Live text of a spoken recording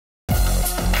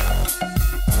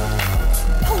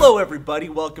Hello everybody,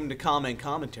 welcome to Comment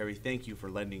Commentary. Thank you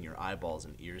for lending your eyeballs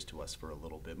and ears to us for a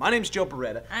little bit. My name's Joe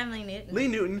Beretta. I'm Lee Newton. Lee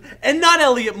Newton, and not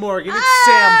Elliot Morgan, it's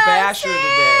Sam Basher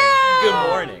today. Good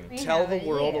morning. Tell the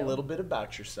world a little bit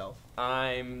about yourself.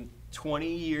 I'm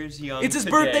 20 years young. It's his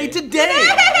today. birthday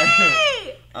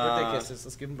today! Birthday kisses,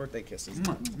 let's give him birthday kisses. You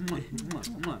got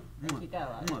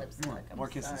a lot of lipstick. I'm More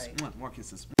kisses, sorry. more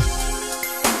kisses.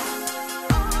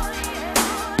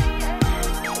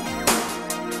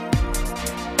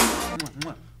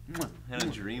 I had a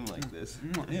dream like this.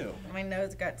 Ew. My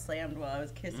nose got slammed while I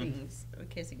was kissing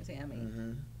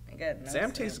Sammy. I got nose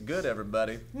Sam tastes good,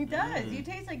 everybody. He does. You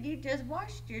taste like you just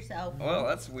washed yourself. Well,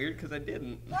 that's weird because I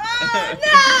didn't. Oh,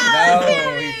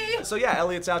 no! So yeah,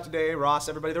 Elliot's out today, Ross,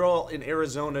 everybody. They're all in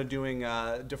Arizona doing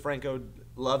DeFranco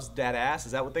Loves That Ass.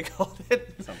 Is that what they called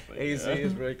it? Something, AZ yeah.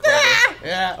 is very clever.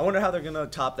 Yeah. I wonder how they're going to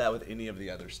top that with any of the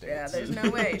other states. Yeah, there's no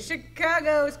way.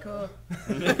 Chicago's cool.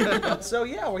 So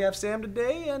yeah, we have Sam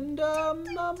today, and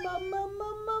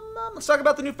let's talk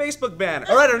about the new Facebook banner.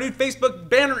 All right, our new Facebook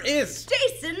banner is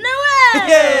Jason Noel!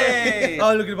 Yay!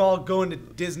 Oh, look at them all going to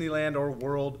Disneyland or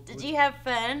World. Did you have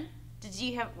fun? Did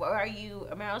you have? Are you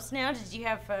a mouse now? Did you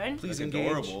have fun? Please That's engage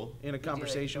adorable. in a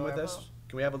conversation with us. adorable.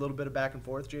 Can we have a little bit of back and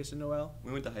forth, Jason Noel?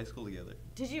 We went to high school together.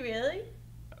 Did you really?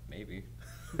 Maybe.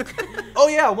 Oh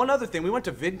yeah, one other thing. We went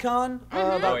to VidCon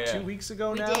about Oh, yeah. 2 weeks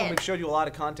ago We now, did. and we showed you a lot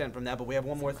of content from that. But we have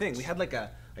one more thing. We had like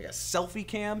a selfie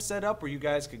cam set up where you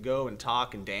guys could go and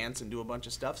talk and dance and do a bunch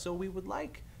of stuff. So we would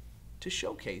like to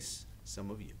showcase some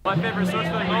of you. My favorite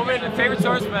SourceFed moment, favorite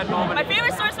SourceFed moment. My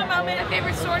favorite SourceFed moment, my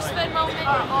favorite SourceFed moment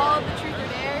are all the truth or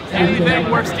dares. Anything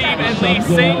where Steve and Lee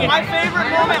sing. My favorite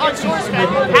moment on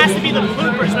SourceFed has to be the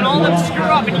bloopers when all of them screw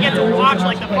up and you get to watch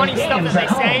like the funny stuff that they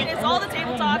say. It's all the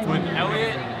table talks. When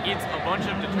Elliot eats a bunch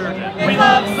of detergent. We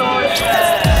love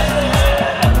SourceFed!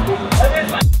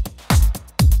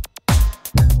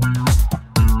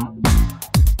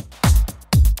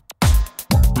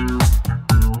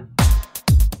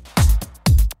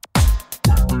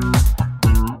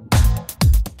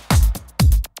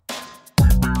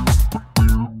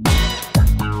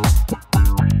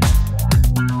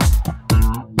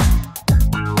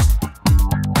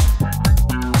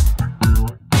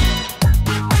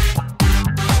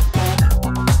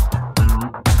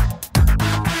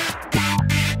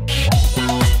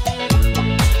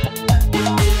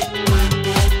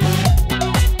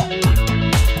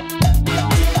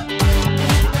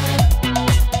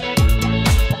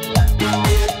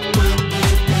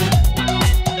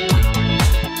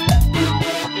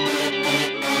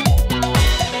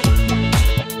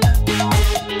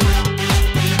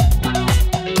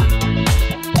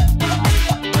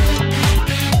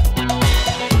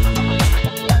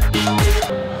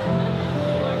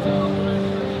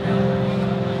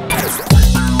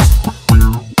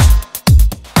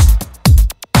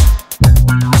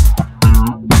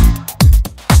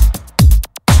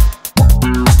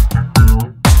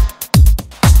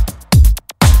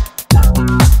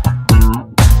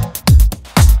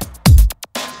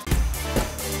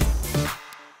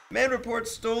 Man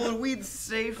reports stolen weed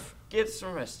safe, gets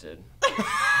arrested.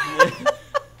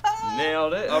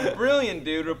 Nailed it. A brilliant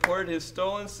dude reported his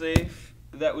stolen safe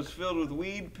that was filled with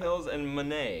weed, pills, and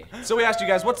money. So we asked you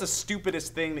guys, what's the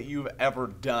stupidest thing that you've ever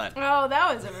done? Oh,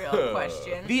 that was a real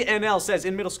question. The NL says,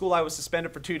 in middle school I was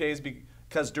suspended for 2 days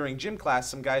because during gym class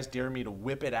some guys dared me to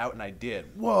whip it out and I did.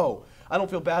 Whoa! I don't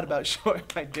feel bad about showing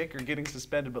my dick or getting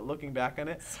suspended, but looking back on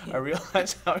it, I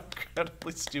realize how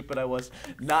incredibly stupid I was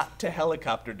not to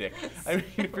helicopter dick. I mean,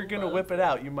 if you're gonna whip it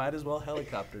out, you might as well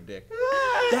helicopter dick.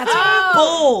 That's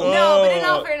bull! No, but in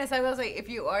all fairness, I was like, if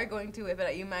you are going to whip it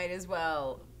out, you might as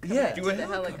well Yeah. Do a the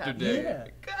helicopter helicopter. dick. Yeah.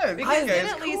 Good. Because that then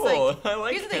guy's at least, cool. like, I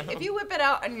like here's the thing, him. if you whip it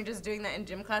out and you're just doing that in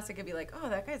gym class, it could be like, oh,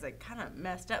 that guy's like kind of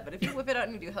messed up. But if you whip it out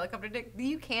and you do helicopter dick,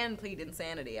 you can plead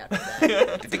insanity after that.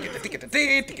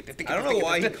 I don't know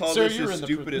why he called Sir, this you're his in the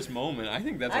stupidest moment. I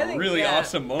think that's I a think, really yeah.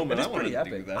 awesome moment. It's I want pretty to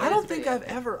epic. do that. I don't pretty think I've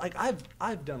ever, like,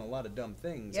 I've done a lot of dumb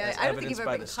things Yeah, as I don't think evidenced you've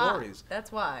by ever the been caught. stories.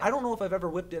 That's why. I don't know if I've ever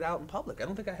whipped it out in public. I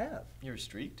don't think I have. You're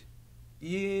streaked?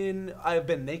 I've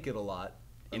been naked a lot.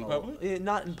 In public?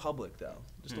 Not in public though.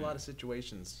 Just a lot of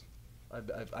situations.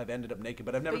 I've ended up naked,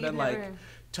 but I've never But been you've like never-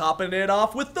 topping it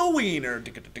off with the wiener.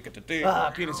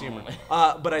 Penis humor.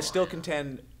 But I still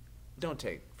contend, don't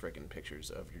take frickin' pictures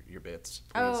of your bits.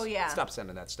 Oh, Please yeah. Stop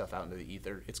sending that stuff out into the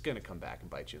ether. It's gonna come back and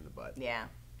bite you in the butt. Yeah.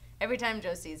 Every time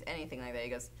Joe sees anything like that, he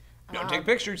goes, Don't take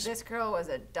pictures. This girl was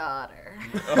a daughter.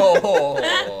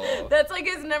 Oh. That's like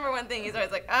his number one thing. He's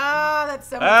always like, oh, that's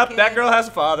someone's Ah, kid. that girl has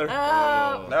a father.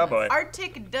 Oh. Oh boy.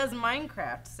 Arctic Does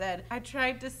Minecraft said, I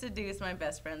tried to seduce my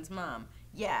best friend's mom.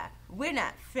 yeah, we're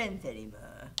not friends anymore.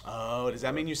 Oh, does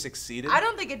that mean you succeeded? I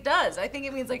don't think it does. I think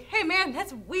it means like, hey man,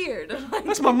 that's weird. Like,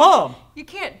 That's my mom. you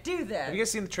can't do that. Have you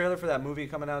guys seen the trailer for that movie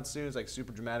coming out soon? It's like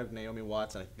super dramatic with Naomi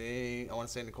Watts, and I want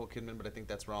to say Nicole Kidman, but I think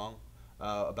that's wrong.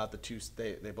 About the two,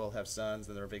 they both have sons,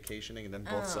 and they're vacationing, and then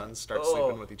both sons start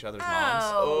sleeping with each other's moms.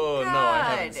 Oh, no, I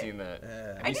haven't God. seen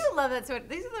that. I do love that sort.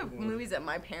 These are the movies that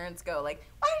my parents go like,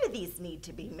 why do these need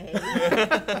to be made?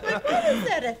 Like, why is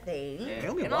that a thing?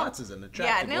 Naomi And all- Watts is an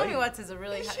attractive Yeah, Naomi lady. Watts is a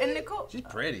really and Nicole. She's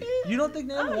pretty. You don't think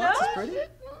Naomi Watts is pretty?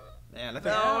 Man, I think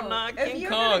No, not If King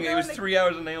you're Kong. gonna It go was into- 3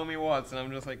 hours of Naomi Watts, and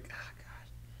I'm just like, ah,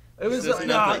 God. it was It's just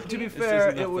nah, nothing. to be It's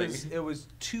fair, just it was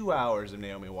 2 hours of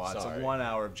Naomi Watts Sorry. and 1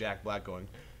 hour of Jack Black going.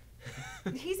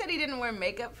 He said he didn't wear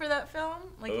makeup for that film.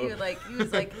 Like he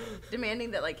was like demanding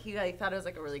that like he like, thought it was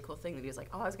like a really cool thing that he was like,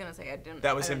 oh, I was gonna say I didn't.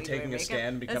 That was I him don't need to wear taking a makeup. stand,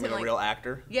 and That's becoming him, a like- real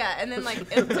actor. Yeah, and then like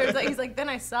it turns out he's like, then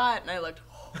I saw it and I looked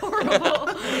horrible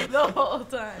the whole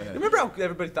time. Remember how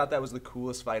everybody thought that was the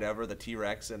coolest fight ever, the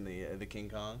T-Rex and the King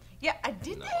Kong? Yeah, I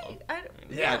did.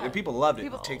 Yeah, people loved it.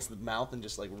 People- He takes the mouth and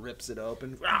just like rips it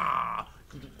open.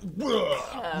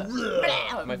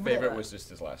 My favorite was just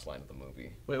his last line of the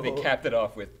movie. Wait, they what? capped it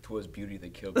off with "'Twas beauty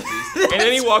that killed the beast," and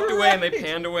then he walked away, and they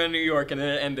panned away in New York, and then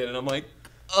it ended, and I'm like,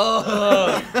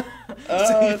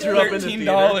 So you threw up in the theater?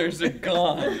 $13 are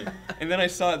gone. And then I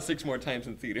saw it 6 more times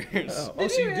in theaters. Oh,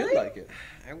 so you did like it?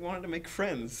 I wanted to make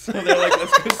friends, so they're like,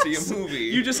 "Let's go see a movie."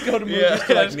 You just go to movies Yeah,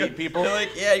 to like just meet go- people? They're like,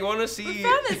 "Yeah, you want to We see?"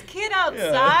 found this kid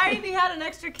outside. He had an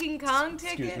extra King Kong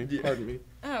ticket. Excuse me, pardon me.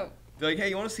 Oh, They're like, "Hey,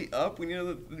 you want to see Up? We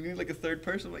need like a third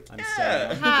person." I'm like, I'm "Yeah."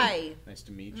 sad. hi. Nice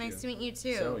to meet you. Nice to meet you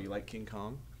too. So, you like King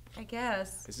Kong? I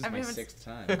guess. This is I've my never- 6th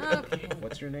time. Okay.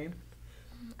 What's your name?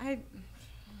 I.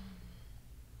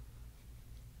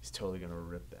 He's totally gonna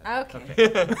rip that. Okay.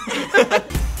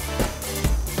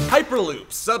 Hyperloop,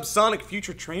 subsonic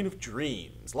future train of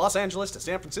dreams. Los Angeles to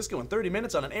San Francisco in 30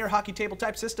 minutes on an air hockey table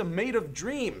type system made of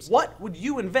dreams. What would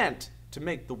you invent to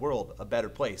make the world a better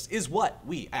place? Is what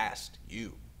we asked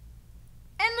you.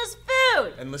 Endless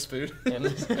food. Endless food?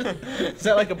 Is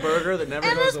that like a burger that never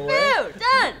Endless goes away? food.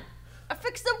 Done. I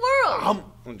fixed the world.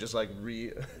 And just like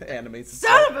reanimates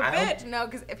Son itself. of a bitch! No,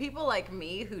 because people like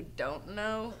me who don't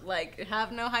know, like,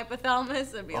 have no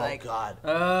hypothalamus, would be Oh like, God.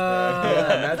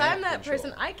 Because I'm that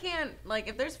person. I can't, like,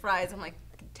 if there's fries, I'm like,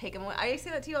 take them away. I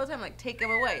say that to you all the time, like, take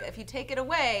them away. If you take it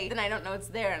away, then I don't know it's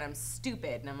there, and I'm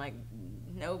stupid, and I'm like,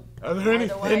 nope. Are there any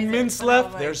Otherwise, thin it's mints somehow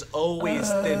left? like- There's always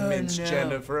thin mints,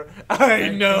 Jennifer. I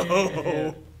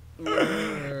know.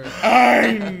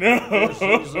 I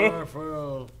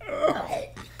know.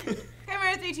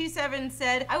 Camera327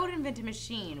 said, I would invent a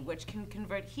machine which can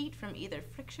convert heat from either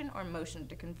friction or motion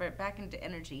to convert back into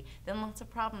energy. Then lots of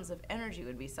problems of energy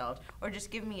would be solved. Or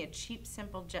just give me a cheap,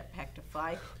 simple jetpack to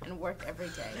fly and work every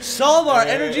day. Solve our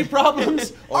energy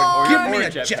problems? Or give me or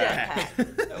a Jetpack.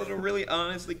 That was a really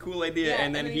honestly cool idea, Yeah,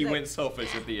 and then and he he's like- went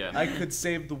selfish at the end. I could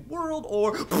save the world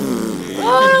or... That's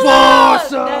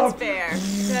fair.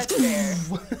 That's fair.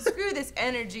 Screw this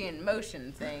energy and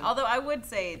motion thing. Although I would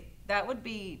say that would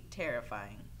be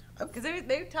terrifying. Because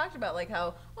they talked about like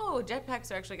how, oh,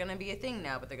 jetpacks are actually going to be a thing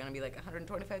now, but they're going to be like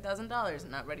 $125,000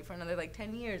 and not ready for another like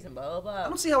 10 years and blah, blah, blah. I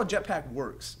don't see how a jetpack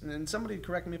works. And somebody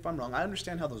correct me if I'm wrong. I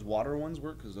understand how those water ones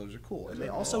work because those are cool. And they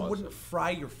also wouldn't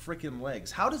fry your freaking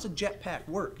legs. How does a jetpack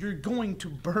work? You're going to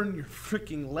burn your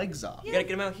freaking legs off. You gotta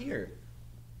get him out here.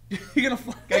 You're going to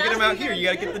fly. Gotta get him out you're here. You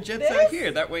gonna gotta get the do jets this? out here.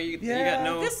 That way you got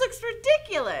no. This looks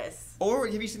ridiculous. Or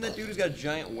have you seen that dude who's got a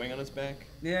giant wing on his back?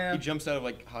 Yeah. He jumps out of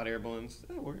like hot air balloons.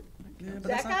 That'll work. Yeah, but That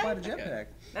that's not guy? quite a jetpack.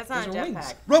 That's not Those a are jetpack.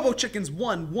 wings.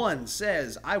 RoboChickens11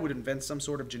 says, I would invent some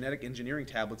sort of genetic engineering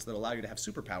tablets that allow you to have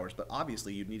superpowers, but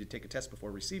obviously you'd need to take a test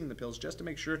before receiving the pills just to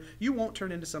make sure you won't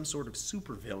turn into some sort of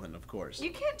supervillain, of course.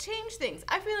 You can't change things.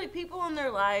 I feel like people in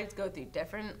their lives go through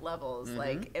different levels.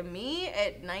 Like, me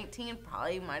at 19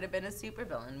 probably might have been a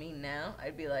supervillain. Me now,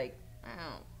 I'd be like,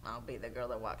 oh, I'll be the girl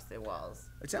that walks through walls.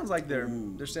 It sounds like they're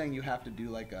saying you have to do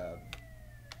like a...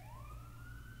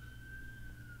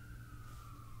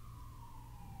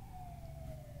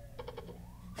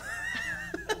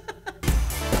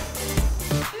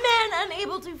 Man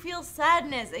unable to feel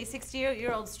sadness. A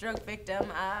 68-year-old stroke victim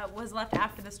was left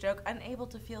after the stroke unable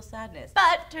to feel sadness.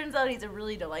 But turns out he's a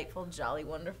really delightful, jolly,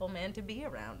 wonderful man to be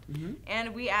around.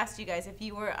 And we asked you guys, if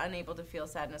you were unable to feel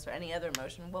sadness or any other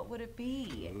emotion, what would it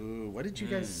be? Ooh, what did you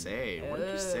guys say? What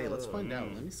did you say? Let's find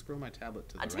out. Let me scroll my tablet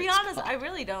to the To right be honest, spot. I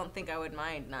really don't think I would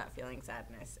mind not feeling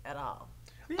sadness at all.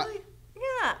 Really?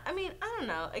 Yeah, I mean, I don't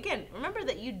know. Again, remember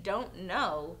that you don't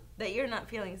know that you're not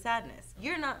feeling sadness.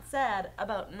 You're not sad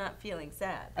about not feeling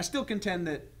sad. I still contend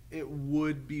that it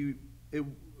would be...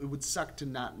 it would suck to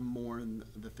not mourn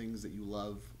the things that you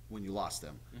love when you lost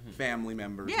them, family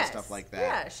members and stuff like that.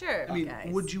 Yeah, sure. I mean,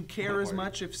 would you care as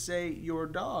much if, say, your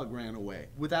dog ran away?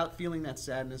 Without feeling that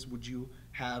sadness, would you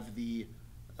have the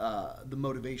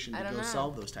motivation to go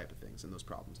solve those type of things and those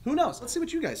problems? Who knows? Let's see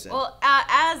what you guys say. Well,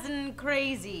 as in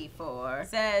Crazy for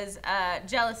says,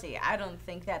 jealousy. I don't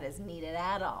think that is needed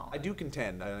at all. I do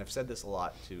contend, and I've said this a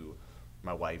lot to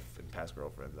my wife and past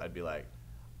girlfriends, I'd be like,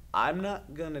 I'm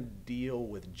not gonna deal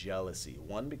with jealousy.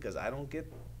 One, because I don't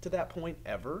get to that point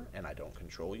ever, and I don't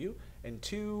control you. And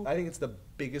two, I think it's the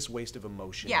biggest waste of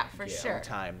emotion, for sure,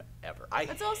 time ever.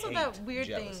 It's also hate that weird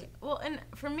jealousy. thing. Well, and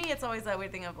for me, it's always that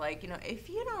weird thing of like, you know, if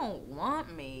you don't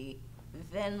want me,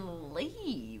 then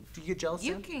leave. Do you get jealous?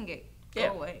 You can go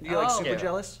away. Do you like super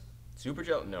jealous? Super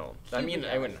jealous? No. I mean,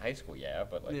 I went in high school,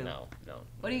 but like no.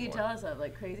 What do you jealous of?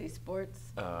 Like crazy sports?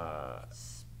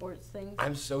 Sports things?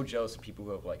 I'm so jealous of people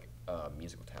who have like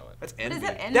musical talent. That's envy. What is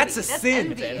that envy? That's a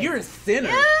sin. Envy. You're a sinner.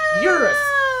 No, You're a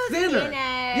sinner.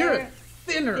 sinner. You're a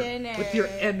sinner with your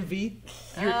envy.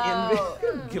 Your envy.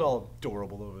 Get all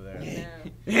adorable over there.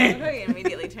 No. He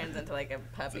immediately turns into like a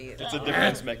puppy. It's a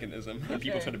defense mechanism. When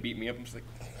people try to beat me up, I'm just like.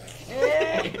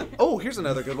 Oh, here's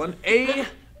another good one.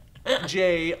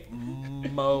 A.J.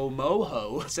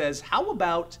 Moho says, "How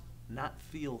about not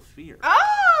feel fear?"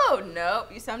 Oh no!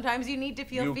 Sometimes you need to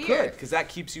feel fear. You could, because that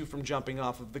keeps you from jumping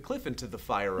off of the cliff into the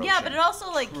fire ocean. Yeah, but it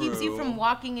also like keeps you from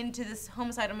walking into this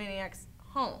homicidal maniac's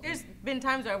home. There's been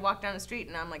times where I walk down the street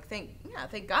and I'm like, thank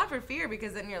God for fear,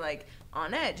 because then you're like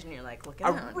on edge and you're like looking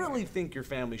around. I really think your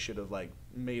family should have like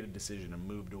made a decision and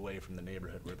moved away from the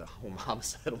neighborhood where the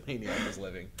homicidal maniac was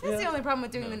living. That's the only problem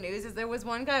with doing the news is there was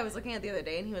one guy I was looking at the other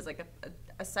day and he was like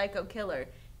a psycho killer.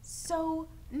 So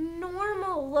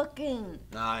normal looking.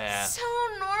 Oh, yeah. So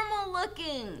normal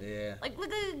looking. Yeah. Like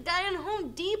look at the guy in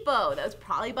Home Depot that was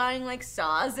probably buying like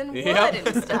saws and wood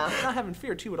and stuff. Not having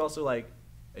fear too would also like,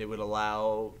 it would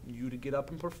allow you to get up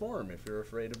and perform if you're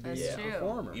afraid of being a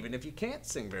performer. Even if you can't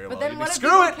sing very well. But then you'd what be, if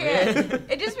screw people can?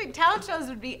 It just be talent shows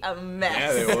would be a mess.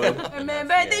 Yeah, they would.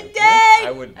 Remember the day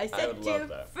I would set love you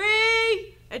that.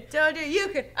 free. I told you you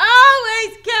could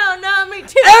always count on me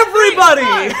to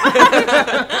Everybody!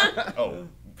 Oh,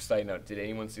 side note, did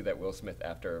anyone see that Will Smith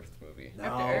After Earth movie?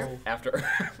 No. After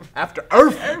Earth. After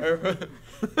Earth.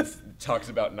 It talks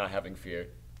about not having fear.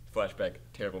 Flashback,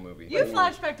 terrible movie. You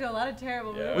flashback to a lot of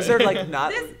terrible movies. Was there like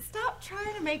not? Stop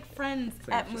trying to make friends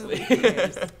at movie Just-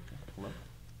 theaters. Hello?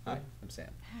 Hi, I'm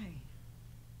Sam.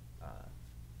 Hi.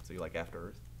 So you like After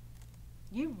Earth?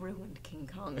 You ruined King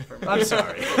Kong for me. I'm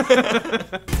sorry.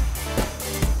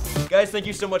 Guys, thank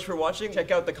you so much for watching.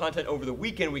 Check out the content over the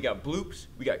weekend. We got bloops,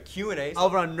 we got Q&As.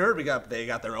 Over on Nerd, they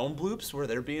got their own bloops where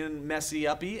they're being messy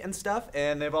uppy and stuff,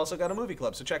 and they've also got a movie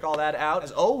club, so check all that out.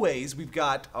 As always, we've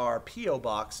got our P.O.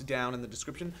 box down in the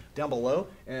description down below,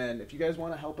 and if you guys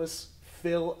want to help us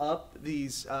fill up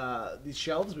these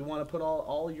shelves, we want to put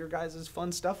all your guys'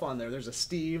 fun stuff on there. There's a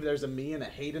Steve, there's a me, and a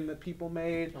Hayden that people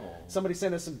made. Somebody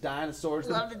sent us some dinosaurs.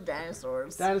 Love the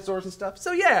dinosaurs. Dinosaurs and stuff.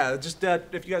 So yeah, just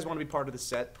if you guys want to be part of the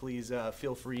set, please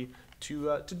feel free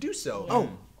to do so. Oh,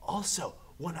 also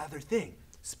one other thing.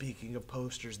 Speaking of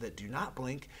posters that do not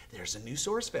blink, there's a new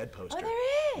SourceFed poster.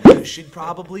 Oh, there is. You should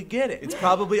probably get it. It's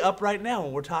probably up right now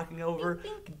when we're talking over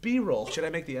B-roll. Should I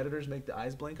make the editors make the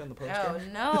eyes blink on the poster? Oh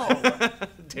no.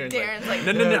 Darren's like,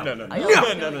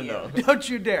 No. Don't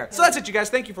you dare. So that's it, you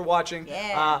guys. Thank you for watching.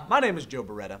 Yeah. My name is Joe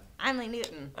Beretta. I'm Lee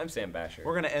Newton. I'm Sam Basher.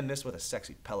 We're going to end this with a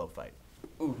sexy pillow fight.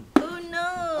 Oh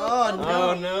no.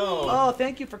 Oh no. Oh,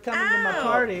 thank you for coming to my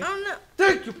party. Oh no.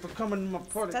 Thank you for coming to my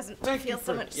party. Doesn't Thank feel you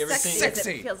so for much You ever sexy seen- as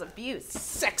it feels abuse.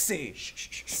 sexy.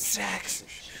 Sexy.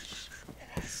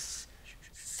 Yes.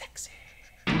 Sexy.